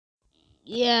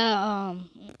Yeah,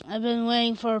 I've been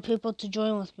waiting for people to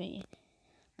join with me.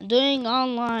 I'm doing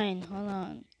online. Hold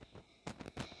on.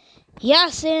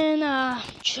 Yes, and I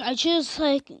choose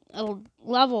like a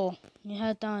level you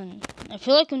had done. I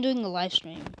feel like I'm doing a live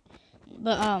stream,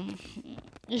 but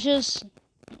let's just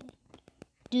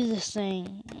do this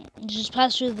thing. Just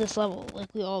pass through this level like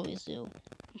we always do.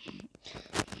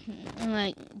 And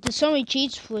like, there's so many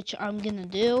cheats which I'm gonna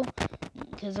do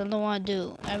because I don't want to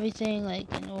do everything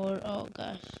like in order. Oh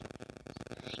gosh.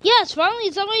 Yes,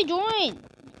 finally somebody joined.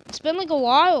 It's been like a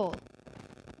while.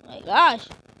 My gosh.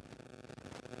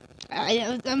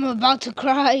 I'm about to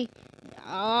cry.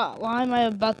 Why am I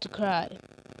about to cry?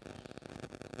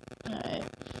 Alright.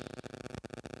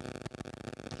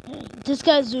 This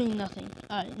guy's doing nothing.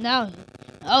 Alright, now.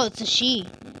 Oh, it's a she.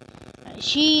 Alright,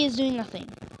 she is doing nothing.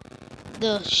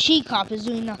 The she cop is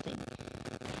doing nothing.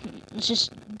 Let's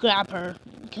just grab her.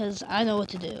 Because I know what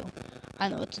to do. I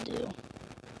know what to do.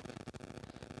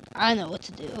 I know what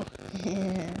to do.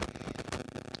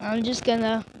 I'm just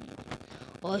gonna.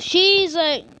 Well, she's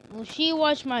like. Will she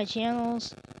watch my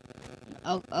channels?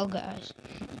 Oh gosh.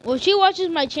 Well, she watches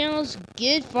my channels.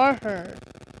 Good for her.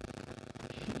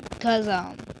 Cause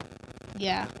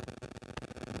yeah.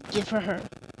 Good for her.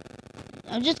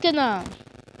 I'm just gonna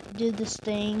do this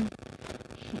thing.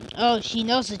 Oh, she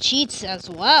knows the cheats as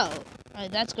well.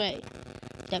 Alright, that's great.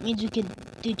 That means we can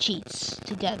do cheats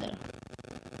together.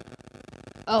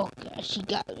 Oh gosh, she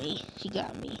got me. She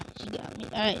got me. She got me.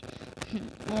 Alright.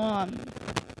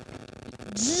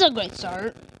 This is a great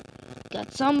start.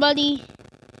 Got somebody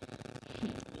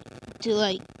to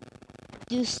like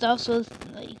do stuff with,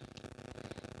 like.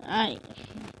 Alright.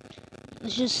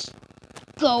 Let's just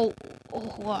go.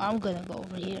 Oh, well, I'm gonna go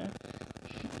over here.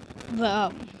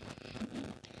 But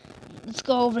let's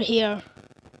go over here.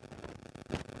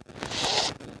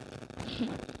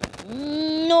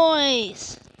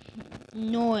 Noise.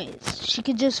 She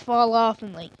could just fall off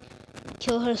and like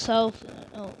kill herself.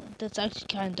 Oh, that's actually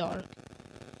kind of dark.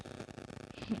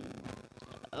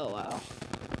 Oh wow.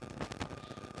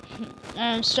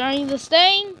 I'm starting this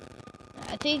thing.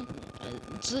 I think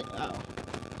it's, oh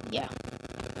yeah.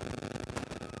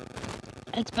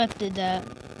 I expected that.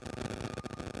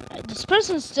 This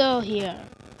person's still here,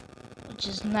 which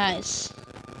is nice.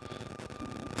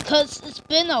 Cause it's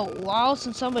been a while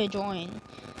since somebody joined.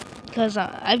 Cause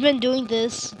I've been doing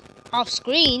this off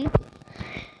screen,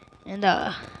 and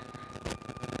oh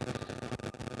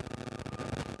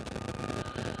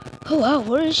wow,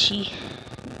 where is she?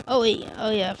 Oh wait,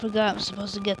 oh yeah, I forgot I'm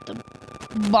supposed to get the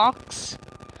box.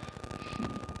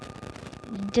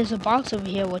 There's a box over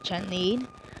here which I need.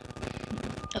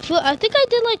 I think I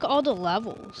did like all the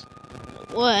levels.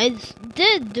 Well, I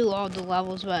did do all the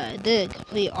levels, but I did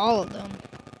complete all of them.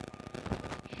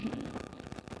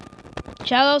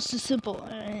 Shoutouts to Simple.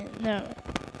 No.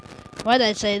 Why did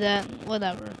I say that?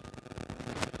 Whatever.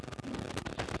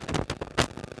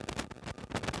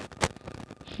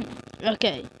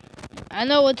 Okay. I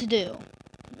know what to do.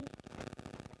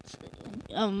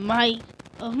 Of my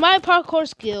parkour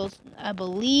skills, I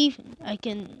believe I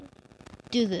can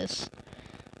do this.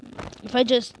 If I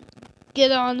just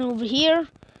get on over here.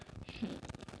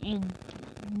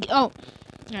 Oh.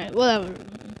 Alright, whatever.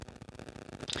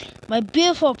 My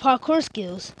beautiful parkour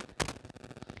skills.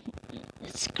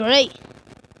 It's great.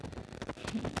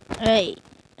 Alright,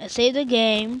 I saved the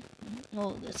game.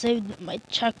 Well, I saved my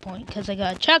checkpoint because I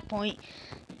got a checkpoint.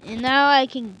 And now I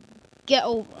can get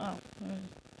over. Oh.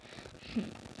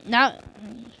 Now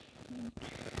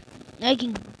I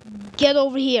can get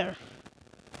over here.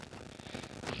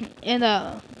 And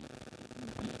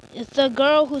if the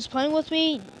girl who's playing with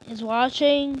me is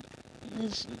watching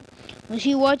this, when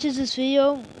she watches this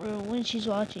video, or when she's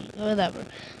watching, or whatever,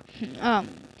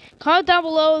 comment down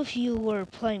below if you were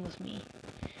playing with me.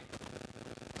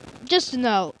 Just to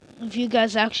know if you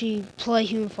guys actually play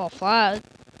Human Fall Flat,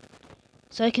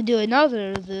 so I can do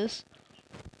another of this.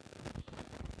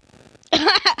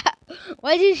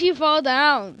 Why did she fall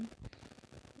down?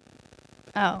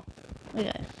 Oh,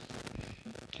 okay.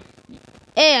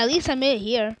 Hey, at least I made it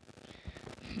here.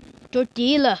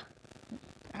 Tortilla.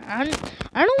 I don't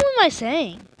know what am I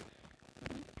saying.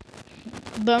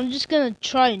 But I'm just gonna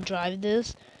try and drive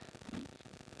this.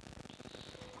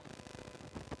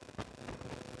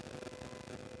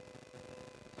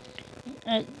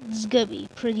 This is gonna be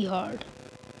pretty hard.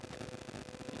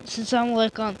 Since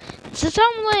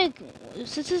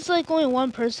it's like only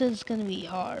one person, it's gonna be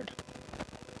hard.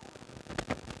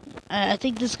 I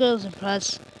think this girl's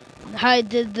impressed how I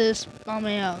did this on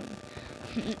my own.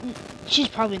 She's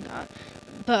probably not.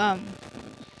 But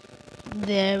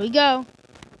there we go.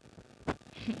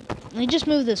 Let me just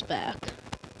move this back.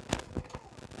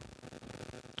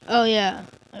 Oh yeah,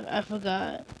 I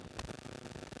forgot.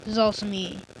 This is also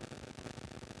me.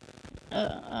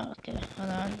 Okay, hold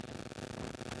on.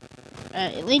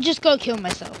 Alright, let me just go kill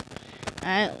myself.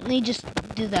 Alright, let me just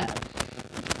do that.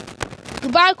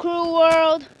 Goodbye, cruel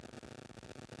world.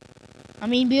 I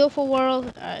mean, beautiful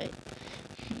world. Alright.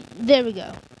 There we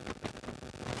go.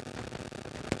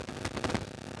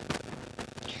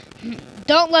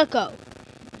 Don't let go.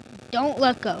 Don't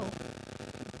let go.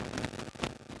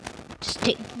 Just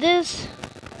take this.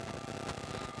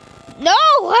 No!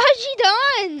 How's she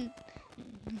done?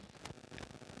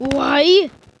 Why?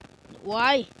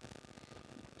 Why?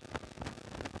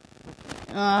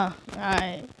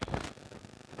 Alright.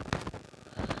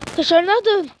 Cause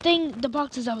another thing, the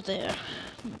box is out there.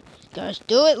 Gosh,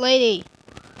 do it, lady.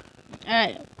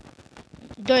 Alright.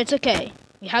 Do it, it's okay.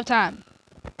 We have time.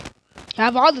 We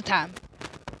have all the time.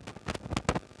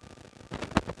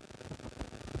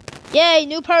 Yay,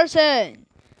 new person.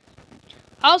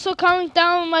 Also comment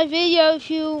down my video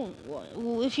if you're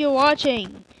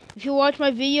watching. If you watch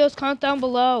my videos, comment down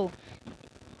below.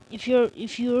 If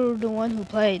you're the one who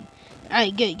played.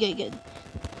 Alright, good.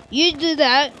 You do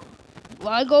that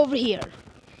while I go over here.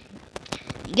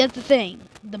 Get the thing,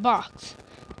 the box.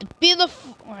 The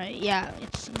beautiful. Alright, yeah,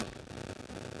 it's.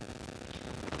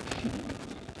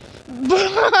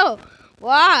 Bro,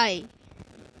 why?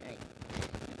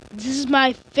 This is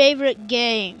my favorite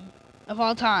game of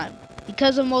all time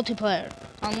because of multiplayer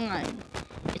online.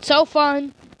 It's so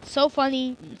fun, so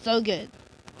funny, and so good.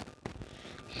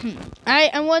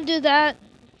 I want to do that.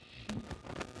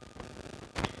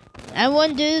 I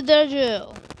want to do the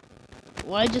drill.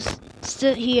 Why just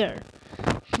sit here?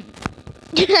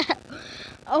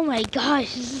 Oh my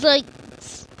gosh, this is like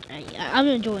I'm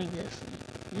enjoying this.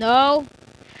 No,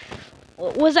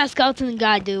 what's that skeleton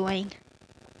guy doing?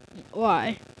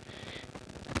 Why?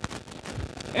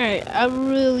 Alright, I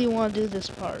really want to do this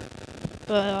part,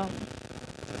 but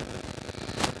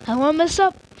I want to mess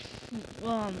up.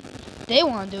 They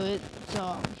want to do it,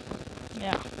 so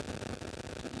yeah.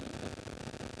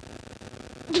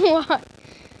 What?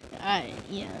 Alright,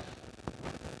 yeah.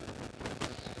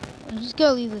 I'm just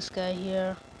gonna leave this guy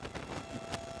here.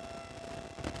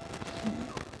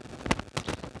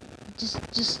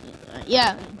 Just,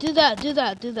 yeah. Do that.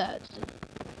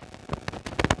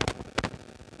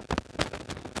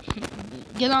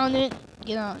 Get on it.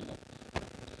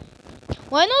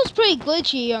 Well, I know it's pretty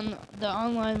glitchy on the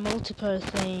online multiplayer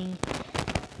thing.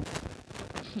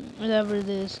 Whatever it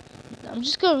is. I'm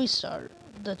just gonna restart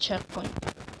the checkpoint.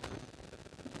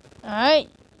 Alright.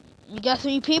 We got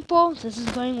 3 people. This is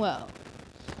going well.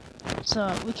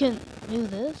 So, we can do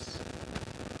this.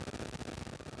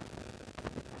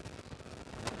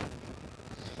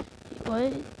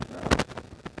 Wait.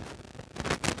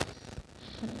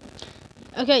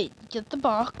 Okay, get the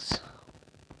box.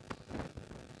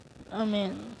 Oh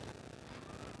man.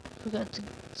 Forgot to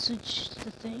switch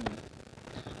the thing.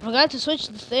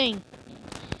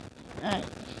 Alright.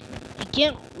 I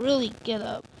can't really get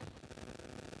up.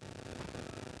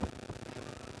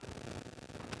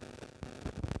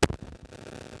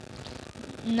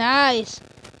 Nice.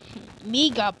 Me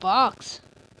got box.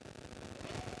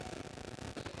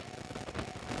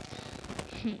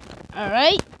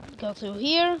 Alright. Go through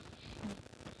here.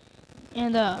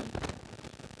 And alright.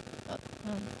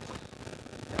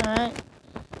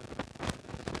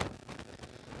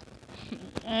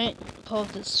 Alright, pull up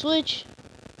the switch.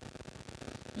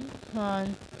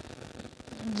 On.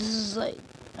 This is like,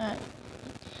 alright.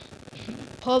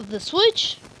 Pull up the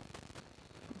switch.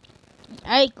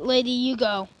 Alright, lady, you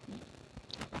go.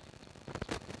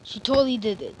 She totally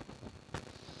did it.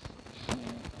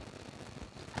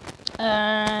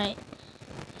 Alright.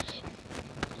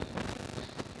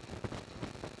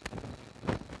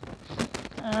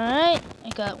 Alright, I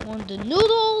got one of the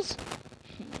noodles.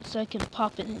 So I can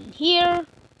pop it in here.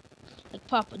 Like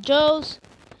Papa Joe's.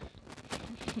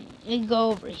 And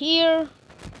go over here.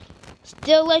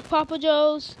 Still like Papa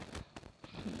Joe's.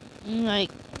 And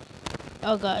like,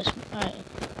 oh gosh. Alright.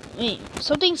 Wait,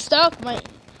 something stuck. My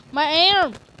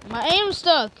arm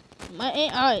stuck.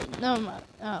 Alright, never mind.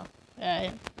 Oh,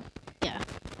 alright. Yeah.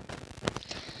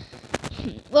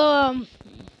 Well,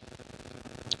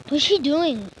 what's she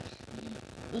doing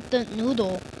with the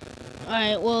noodle?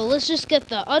 Alright, well, let's just get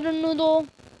the other noodle.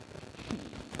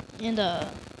 And,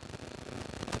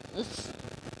 let's...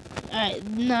 Alright,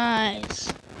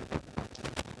 nice.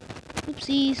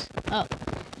 Oopsies. Oh,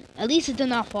 at least it did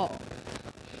not fall.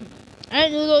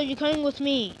 Alright, noodle, you're coming with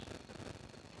me.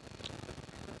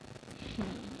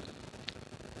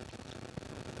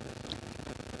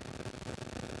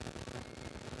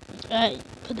 Alright,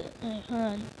 put it. Hold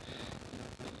on.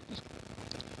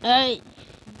 Alright,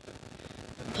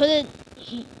 put it.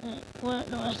 What?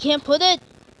 No, I can't put it.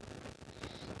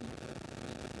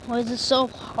 Why is it so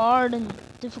hard and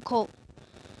difficult?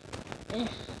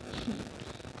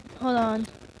 Hold on.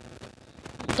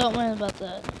 Don't worry about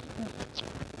that.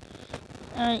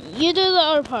 Alright, you do the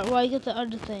other part while I get the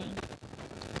other thing.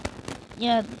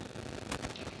 Yeah.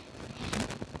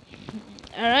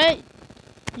 Alright.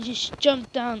 You just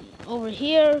jump down over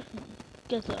here.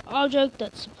 Get the object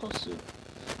that's supposed to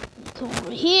come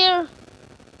over here.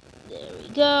 There we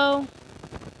go.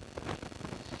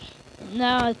 And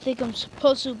now I think I'm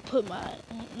supposed to put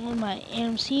one of my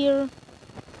arms here.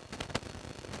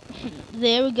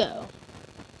 There we go.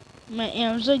 My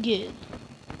arms are good.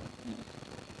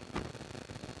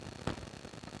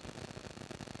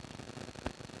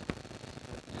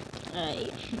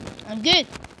 Alright. I'm good.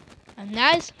 I'm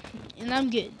nice and I'm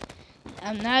good.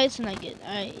 I'm nice and I'm good.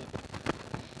 Alright.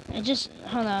 I just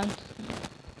hold on.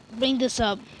 Bring this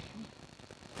up.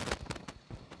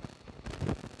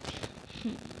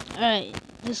 Alright.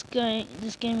 This game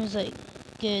is like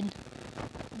good.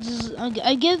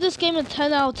 I give this game a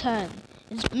 10 out of 10.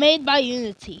 It's made by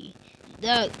Unity,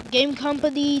 the game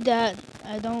company that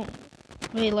I don't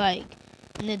really like,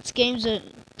 and its games are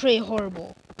pretty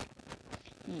horrible.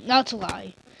 Not to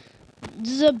lie,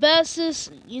 this is the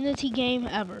bestest Unity game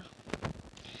ever.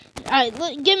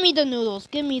 Alright, give me the noodles.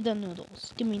 Give me the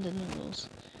noodles. Give me the noodles.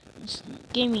 Just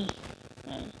give me.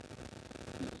 Right.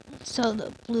 So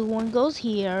the blue one goes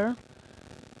here.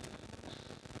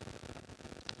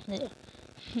 There.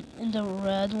 And the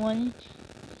red one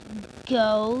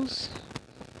goes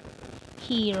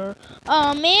here.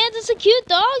 Oh man, that's a cute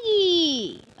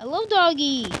doggy. I love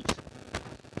doggies.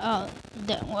 Oh,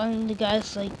 that one of the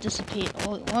guys like disappeared.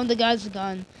 Oh, one of the guys is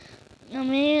gone. Oh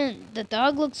man, the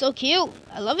dog looks so cute.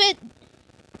 I love it.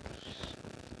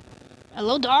 I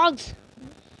love dogs.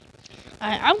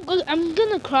 I'm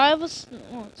gonna cry.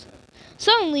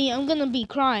 Suddenly, I'm gonna be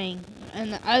crying,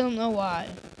 and I don't know why.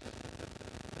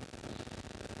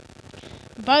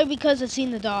 Probably because I've seen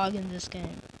the dog in this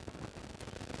game.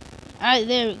 Alright,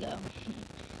 there we go.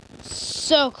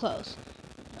 So close.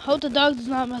 Hope the dog does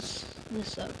not mess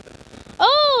this up.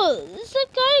 Oh, it's that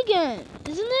guy again,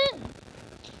 isn't it?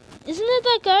 Isn't it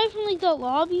that guy from like that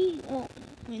lobby? Well,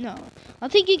 wait, no. I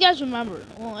think you guys remember.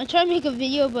 Well, I tried to make a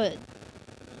video, but it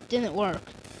didn't work.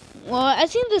 Well,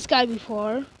 I've seen this guy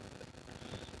before.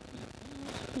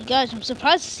 Guys, I'm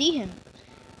surprised to see him.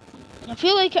 I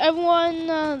feel like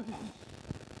everyone.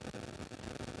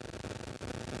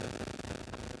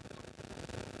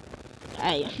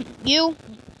 You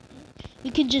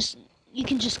can just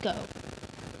go.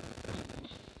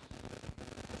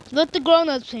 Let the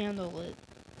grown-ups handle it.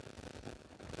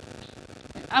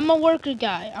 I'm a worker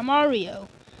guy. I'm Mario.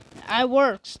 I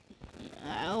work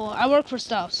for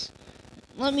stuffs.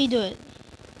 Let me do it.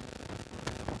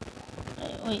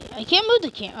 Wait, I can't move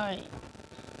the camera. Alright.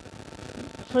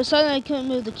 For a second, I couldn't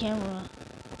move the camera.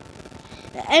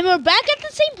 And we're back at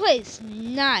the same place.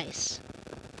 Nice.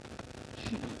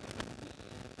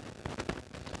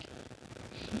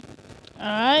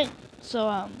 Alright,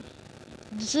 so,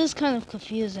 this is kind of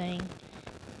confusing,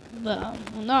 but,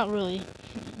 well, not really.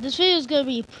 This video is gonna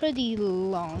be pretty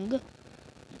long.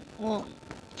 Well,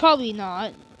 probably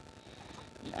not.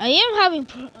 I am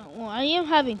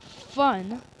having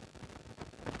fun.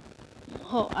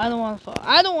 Oh, I don't want to fall.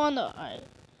 I don't want to. Alright.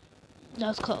 That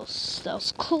was close. That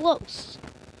was close.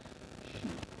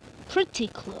 Pretty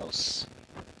close.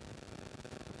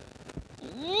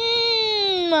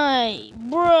 My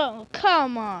bro,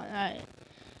 come on. Alright.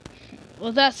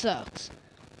 Well, that sucks.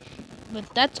 But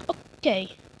that's okay.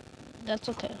 That's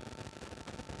okay.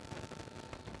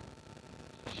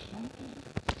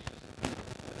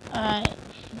 Alright.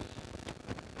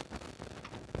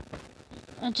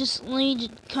 I just need to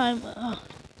kind of.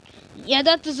 Yeah,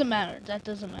 that doesn't matter. That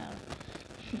doesn't matter.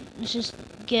 Let's just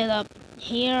get up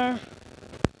here.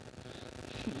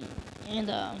 And,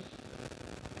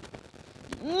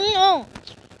 no!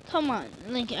 Come on.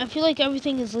 Like, I feel like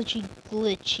everything is literally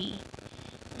glitchy.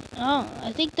 Oh,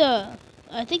 I think the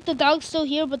dog's still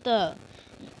here, but the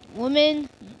woman,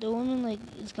 like,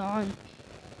 is gone.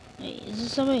 Wait, is there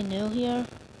somebody new here?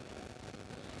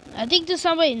 I think there's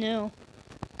somebody new.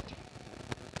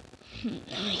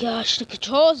 Oh my gosh, the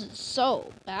controls is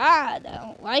so bad. I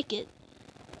don't like it.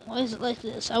 Why is it like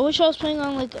this? I wish I was playing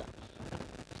on, like, a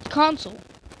console.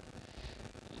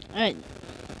 Alright.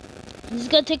 This is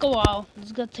gonna take a while.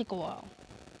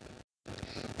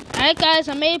 Alright, guys,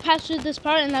 I made it past through this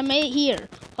part, and I made it here.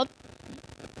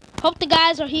 Hope the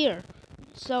guys are here.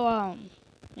 So,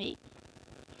 wait.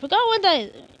 Forgot what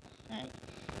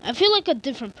I feel like a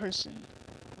different person.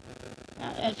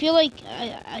 I feel like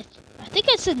I think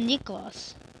I said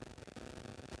Nicholas.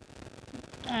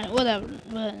 Alright, whatever.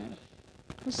 But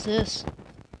what's this?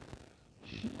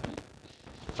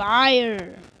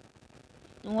 Fire.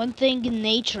 The one thing in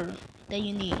nature that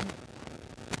you need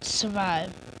to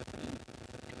survive.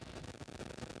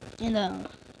 And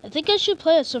I think I should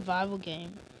play a survival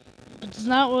game. But there's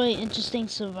not really interesting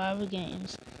survival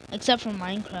games except for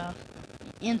Minecraft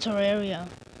and Terraria.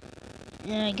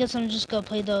 And I guess I'm just gonna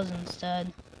play those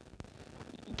instead.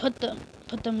 Put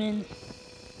them in.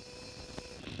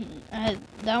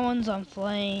 That one's on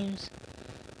flames.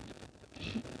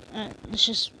 It's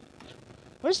just.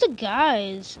 Where's the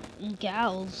guys and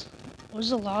gals? Where's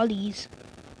the lollies?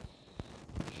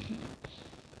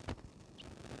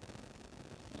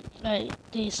 Right,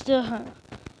 they still have.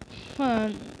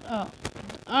 Oh,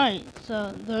 alright.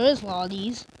 So there is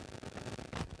lollies.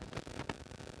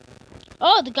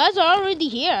 Oh, the guys are already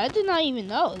here. I did not even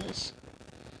know this.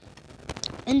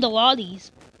 And the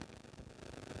lollies.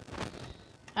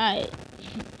 Alright.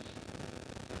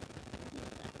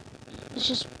 It's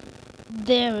just.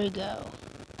 There we go.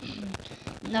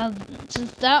 Now,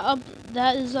 since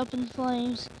that is up in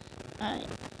flames, alright.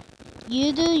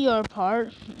 You do your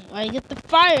part. I get the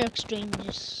fire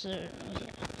extinguisher.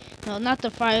 No, not the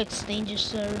fire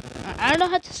extinguisher. I don't know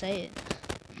how to say it.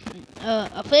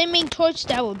 A flaming torch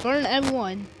that will burn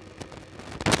everyone.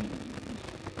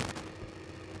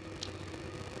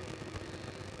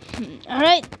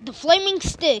 Alright, the flaming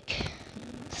stick.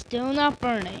 Still not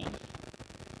burning.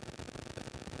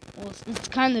 Well,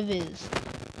 it kind of is.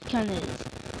 It kind of is.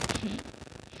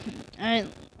 Alright,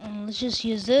 let's just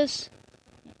use this.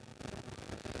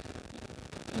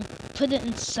 Put it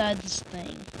inside this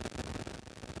thing.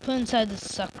 Put it inside this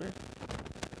sucker.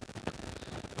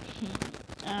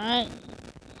 Alright.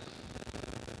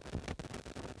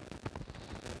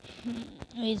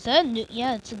 Wait, is that new?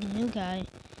 Yeah, it's a new guy.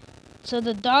 So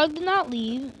the dog did not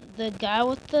leave. The guy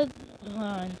with the... Hold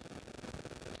on.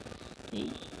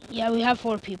 Yeah, we have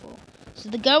 4 people. So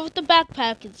the guy with the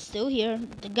backpack is still here.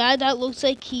 The guy that looks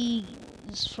like he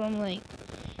is from like...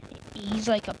 He's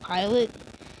like a pilot.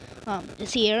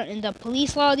 Is here. And the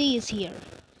police lobby is here.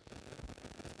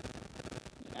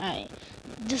 Alright.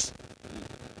 Just...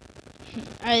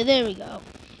 Alright, there we go.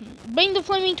 Bring the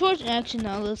flaming torch. Actually,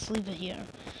 no, let's leave it here.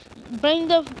 Bring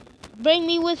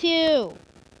me with you.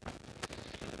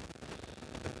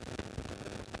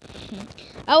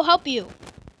 I'll help you.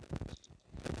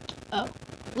 Oh,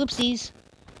 whoopsies.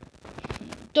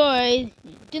 Don't worry,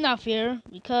 do not fear,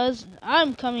 because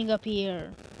I'm coming up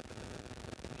here.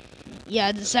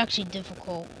 Yeah, this is actually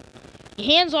difficult. Your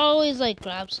hands always like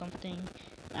grab something.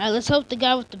 Alright, let's help the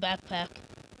guy with the backpack.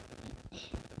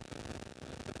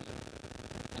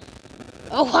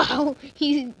 Oh wow,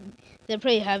 they're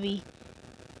pretty heavy.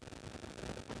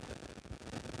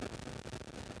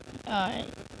 Alright.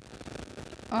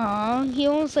 Aw, he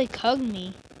almost like hugged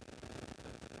me.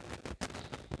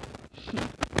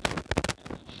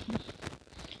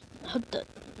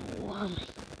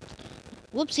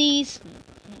 Whoopsies.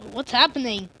 What's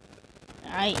happening?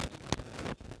 Alright.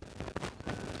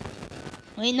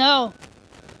 Wait, no.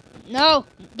 No,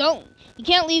 don't. You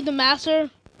can't leave the master.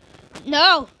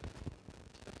 No.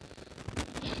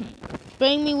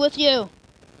 Bring me with you.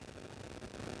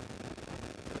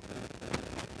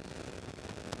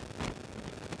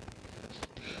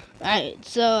 Alright,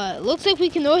 so looks like we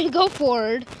can only go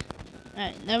forward.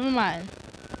 Alright, never mind.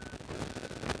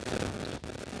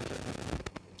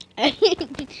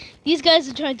 These guys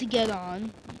are trying to get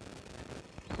on.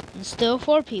 And still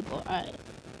 4 people. Alright.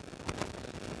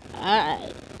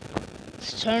 Alright.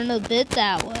 Let's turn a bit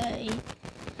that way.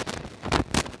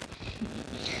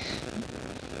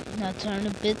 Now turn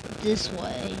a bit this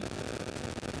way.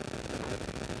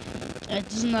 Alright,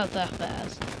 this is not that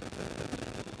fast.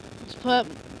 Let's put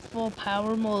full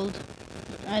power mode.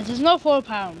 Alright, there's no full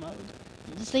power mode.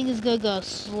 This thing is gonna go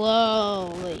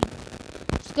slowly.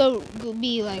 It's gonna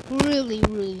be like really,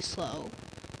 really slow.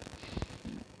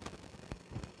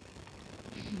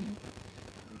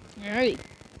 Alright.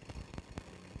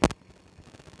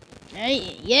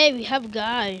 Alright, yeah, we have a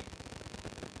guy.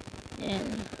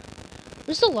 And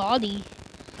where's the lobby?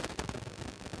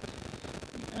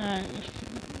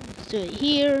 Let's do it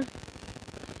here.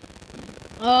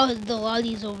 Oh, the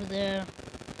lolly's over there.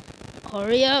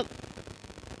 Hurry up.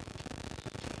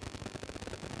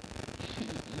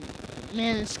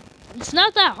 Man, it's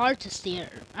not that hard to steer.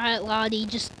 Alright, Lottie,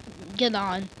 just get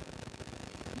on.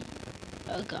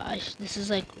 Oh gosh, this is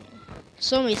like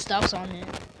so many stops on it.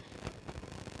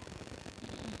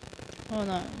 Hold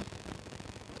on.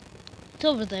 It's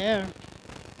over there.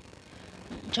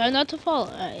 Try not to fall.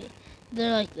 Alright.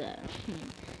 They're like that.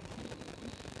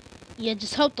 Yeah,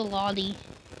 just help the Lottie.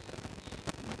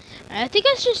 I think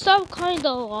I should stop calling the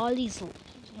Lotties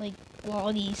like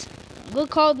Lotties. Go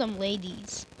call them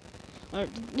ladies. Or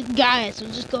guys.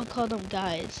 We'll just go call them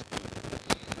guys.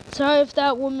 Sorry if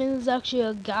that woman is actually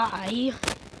a guy.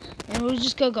 And we're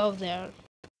just gonna go there.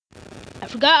 I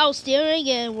forgot I was steering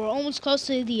and we're almost close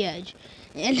to the edge.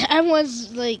 And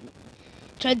everyone's like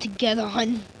trying to get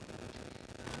on.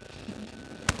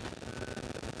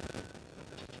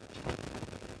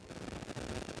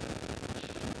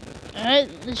 Alright,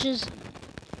 let's just...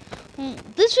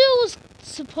 This video was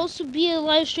supposed to be a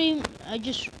live stream. I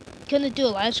just couldn't do a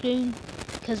live stream.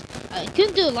 Because I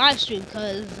couldn't do a live stream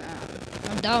because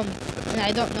I'm dumb. And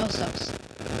I don't know stuff.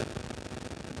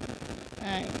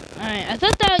 Alright. I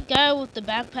thought that guy with the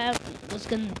backpack was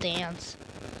gonna dance.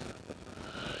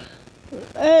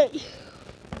 Alright.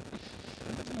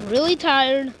 Really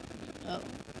tired. Oh,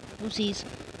 oopsies.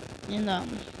 And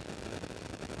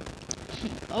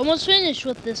almost finished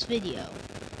with this video.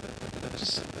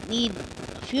 Just need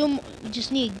a few more. We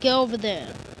just need to get over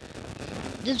there.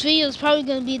 This video is probably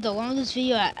gonna be the longest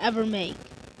video I ever made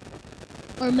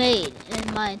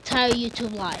in my entire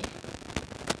YouTube life.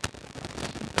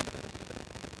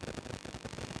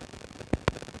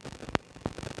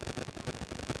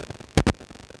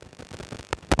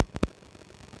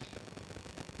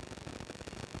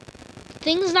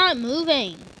 Thing's not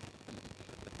moving.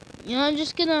 You know, I'm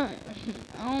just gonna...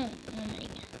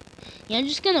 Yeah, I'm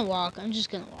just gonna walk.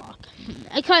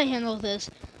 I can't handle this.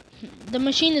 The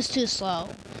machine is too slow.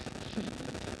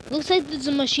 Looks like there's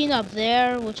a machine up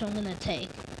there, which I'm gonna take.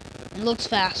 It looks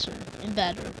faster and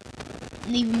better.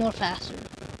 And even more faster.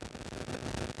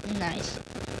 And nice.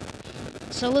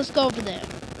 So let's go over there.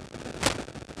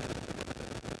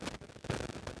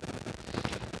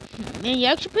 Man, you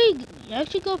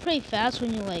actually go pretty fast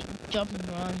when you like jump and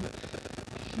run.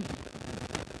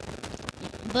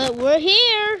 But we're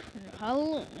here.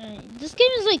 This game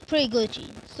is like pretty glitchy.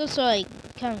 It's also like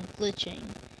kind of glitching.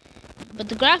 But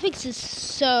the graphics is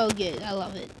so good. I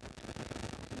love it.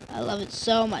 I love it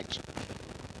so much.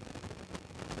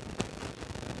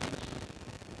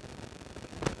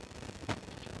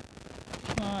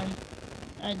 Come on.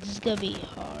 Alright, this is gonna be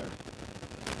hard.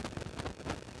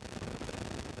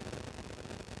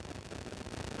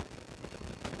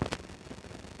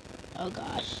 Oh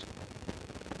gosh.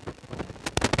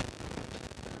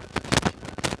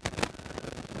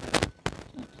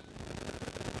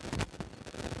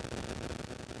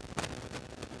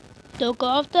 Don't go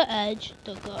off the edge.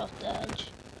 Don't go off the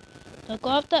edge. Don't go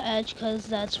off the edge because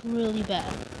that's really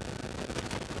bad.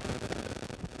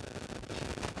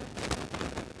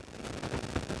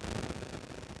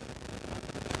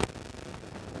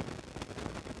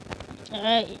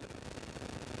 Alright.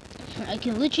 I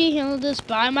can literally handle this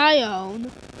by my own.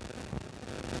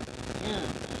 Oh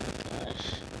my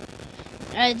gosh.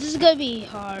 Alright, this is gonna be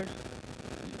hard.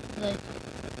 Like,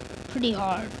 pretty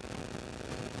hard.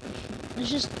 Let's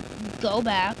just go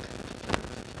back.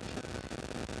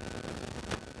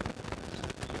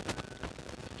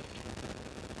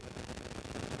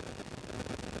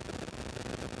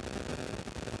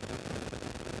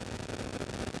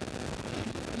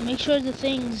 Make sure the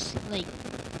thing's like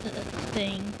the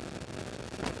thing.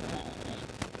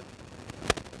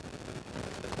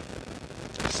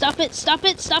 Stop it, stop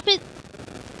it, stop it!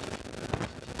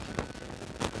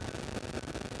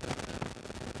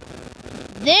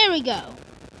 There we go!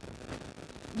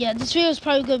 Yeah, this video is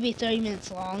probably going to be 30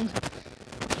 minutes long.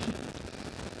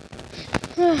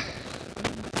 I'm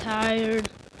tired.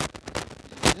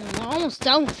 I'm almost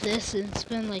done with this, and it's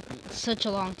been like such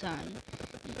a long time.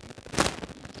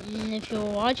 And if you're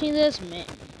watching this,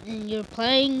 and you're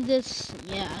playing this,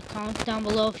 yeah, comment down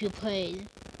below if you played.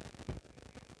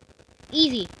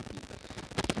 Easy.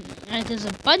 Alright, there's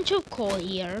a bunch of coal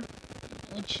here,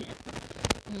 which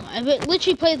I've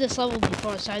literally played this level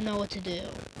before, so I know what to do.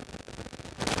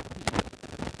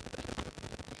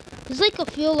 There's like a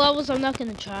few levels I'm not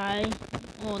gonna try.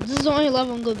 Well, this is the only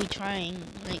level I'm gonna be trying,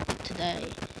 like, today.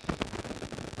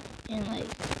 And like,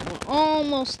 we're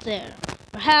almost there.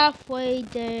 We're halfway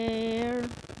there.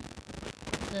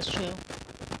 That's true.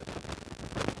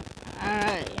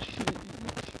 Alright.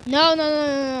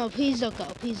 No, please don't go,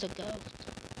 please don't go.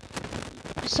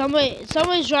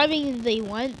 Somebody's driving and they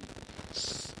went.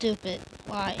 Stupid.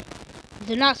 Why?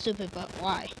 They're not stupid, but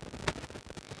why?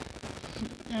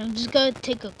 I'm just gonna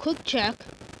take a quick check.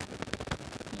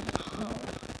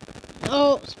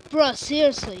 Oh, bruh,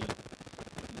 seriously.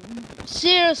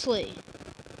 Seriously.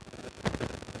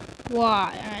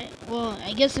 Why? Well,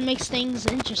 I guess it makes things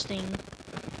interesting.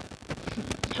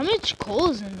 How much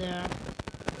coal is in there?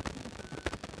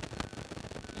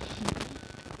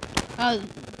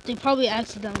 They probably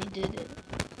accidentally did it.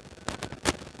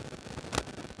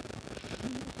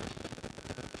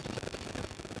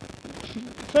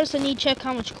 First, I need to check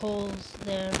how much coal is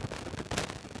there.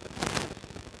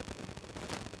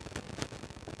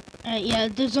 Yeah,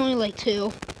 there's only like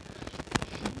 2.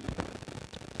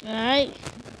 Alright.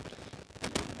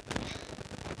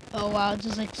 Oh wow,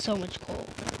 there's like so much coal.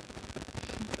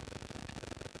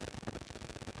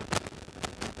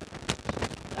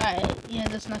 Alright, yeah,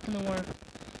 that's not gonna work.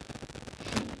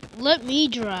 Let me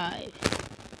drive.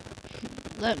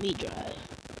 Let me drive.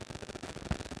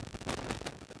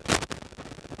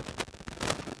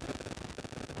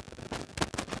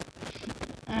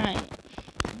 Alright.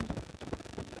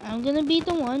 I'm gonna be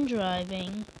the one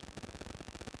driving.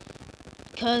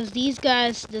 Because these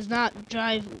guys does not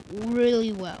drive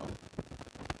really well.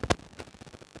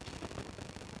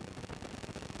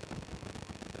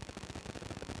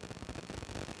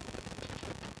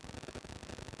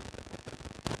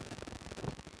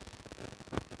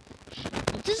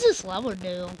 What does this lever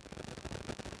do?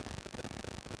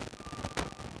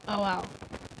 Oh wow.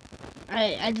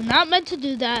 I did not meant to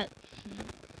do that.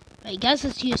 I guess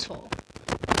it's useful.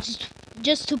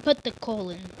 Just to put the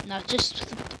coal in, not just.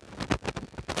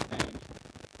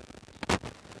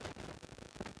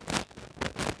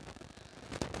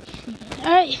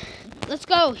 Alright, let's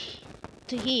go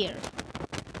to here.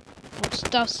 What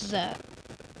stuff is that?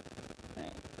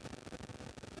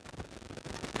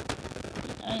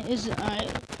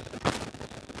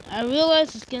 I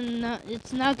realize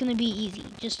it's not gonna be easy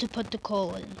just to put the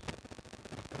coal in.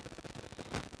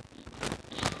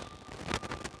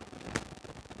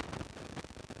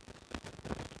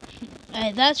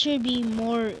 That should be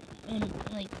more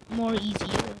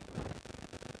easier.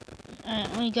 I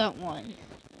only got 1,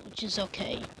 which is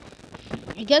okay.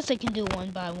 I guess I can do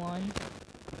 1 by 1,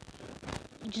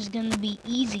 which is gonna be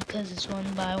easy because it's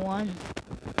 1 by 1.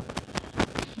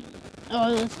 Oh,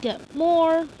 let's get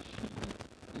more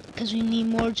because we need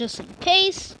more just in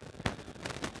case.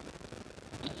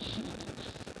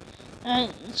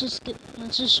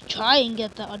 Let's just try and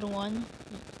get the other one.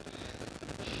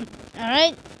 All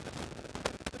right.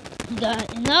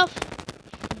 Got enough.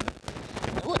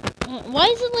 Why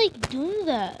is it like doing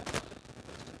that?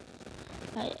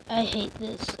 I hate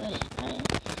this. I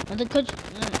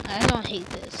don't hate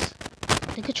this.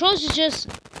 The controls is just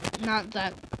not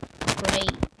that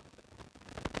great.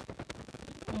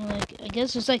 Like I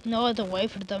guess there's like no other way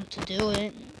for them to do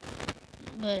it.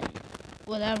 But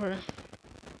whatever.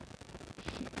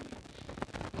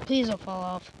 Please don't fall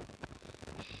off.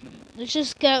 Let's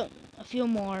just get a few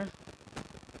more.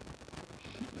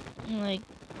 Like,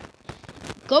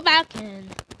 go back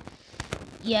and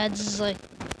yeah, this is like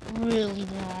really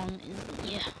long.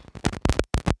 Yeah,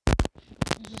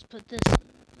 just put this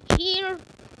here.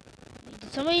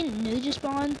 Did somebody new just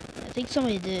spawn? I think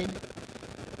somebody did.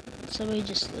 Somebody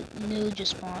just new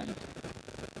just spawned.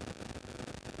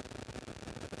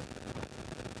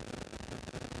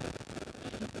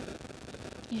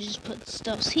 You just put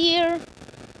stuffs here,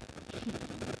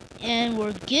 and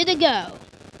we're good to go.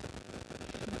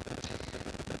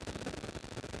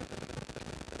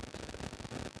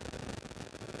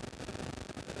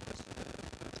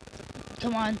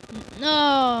 Come on.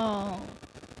 No.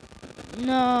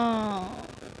 No.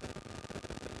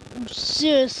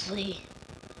 Seriously.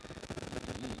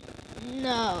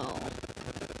 No.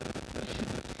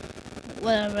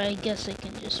 Whatever, I guess I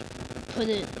can just put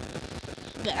it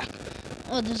back.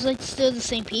 Oh, there's like still the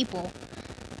same people.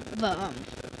 But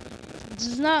this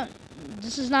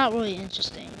is not really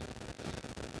interesting.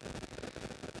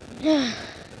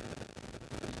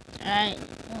 Alright,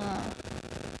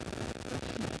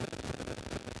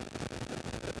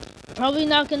 probably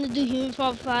not gonna do Human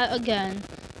Fall Flat again.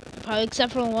 Probably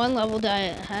except for 1 level that I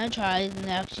hadn't tried and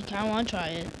I actually kinda wanna try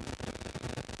it.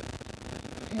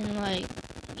 And like,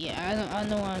 yeah, I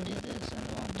don't wanna do this. I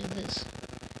don't wanna do this.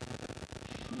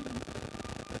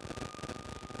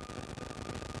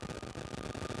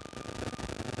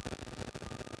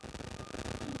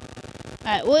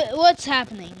 Alright, what's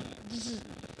happening?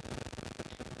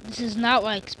 This is not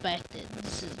what I expected.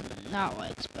 This is not what I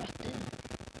expected.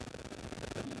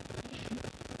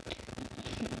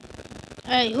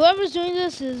 Alright, whoever's doing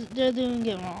this they're doing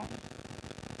it wrong.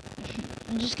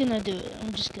 I'm just gonna do it.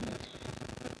 I'm just gonna do it.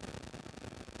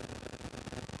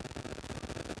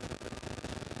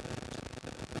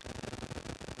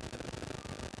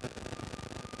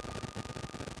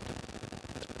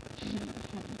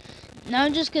 Now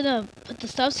I'm just gonna put the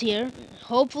stuff's here.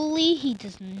 Hopefully he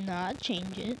does not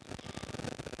change it.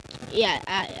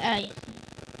 Yeah,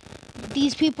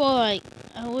 these people like,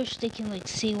 I wish they can like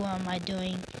see what am I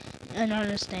doing and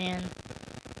understand.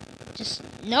 Just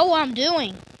know what I'm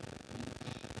doing.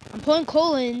 I'm putting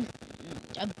coal in.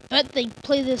 I bet they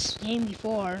played this game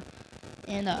before.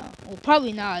 And, well,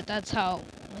 probably not. That's how,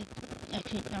 like,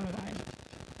 actually, never mind.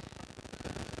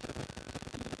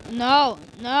 No,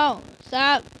 no,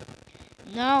 stop.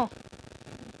 No.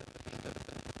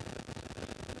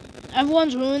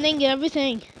 Everyone's ruining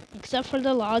everything. Except for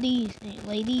the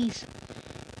ladies.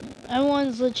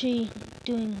 Everyone's literally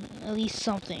doing at least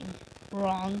something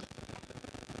wrong.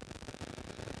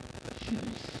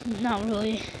 Not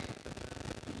really.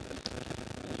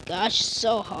 Gosh, it's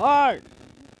so hard.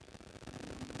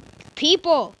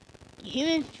 People,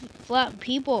 human flat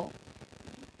people.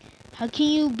 How can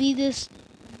you be this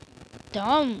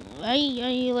dumb? Why are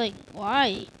you like,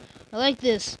 why? I like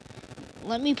this.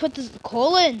 Let me put this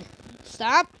coal in.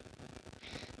 Stop.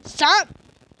 Stop.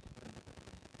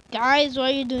 Guys, why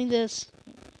are you doing this?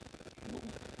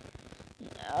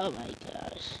 Oh my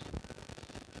gosh.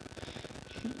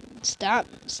 Stop.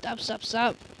 Stop, stop,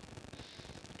 stop.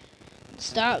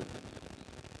 Stop.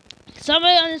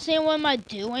 Somebody understand what am I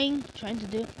doing? Trying to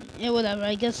do? Yeah, whatever.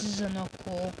 I guess this is enough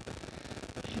coal.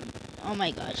 Oh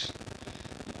my gosh.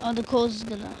 Oh, the coal is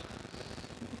gonna...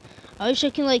 I wish I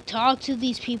can, like, talk to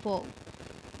these people.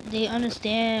 They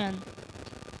understand.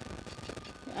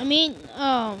 I mean,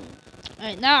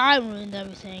 alright, now I ruined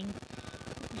everything.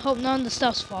 Hope none of the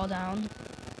stuffs fall down.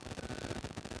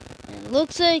 It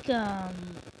looks like,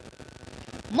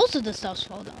 most of the stuffs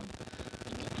fall down.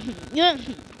 You know,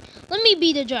 let me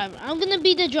be the driver. I'm gonna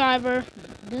be the driver.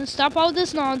 I'm gonna stop all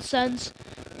this nonsense.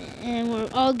 And we're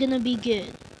all gonna be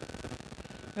good.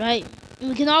 Right? And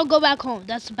we can all go back home.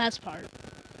 That's the best part.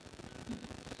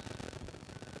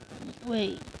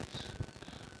 Wait.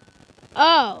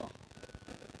 Oh.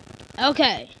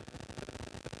 Okay.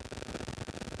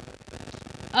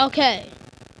 Okay.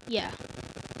 Yeah.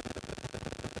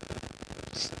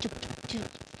 Stupid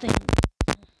thing.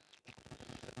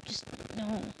 Just,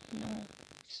 no, no.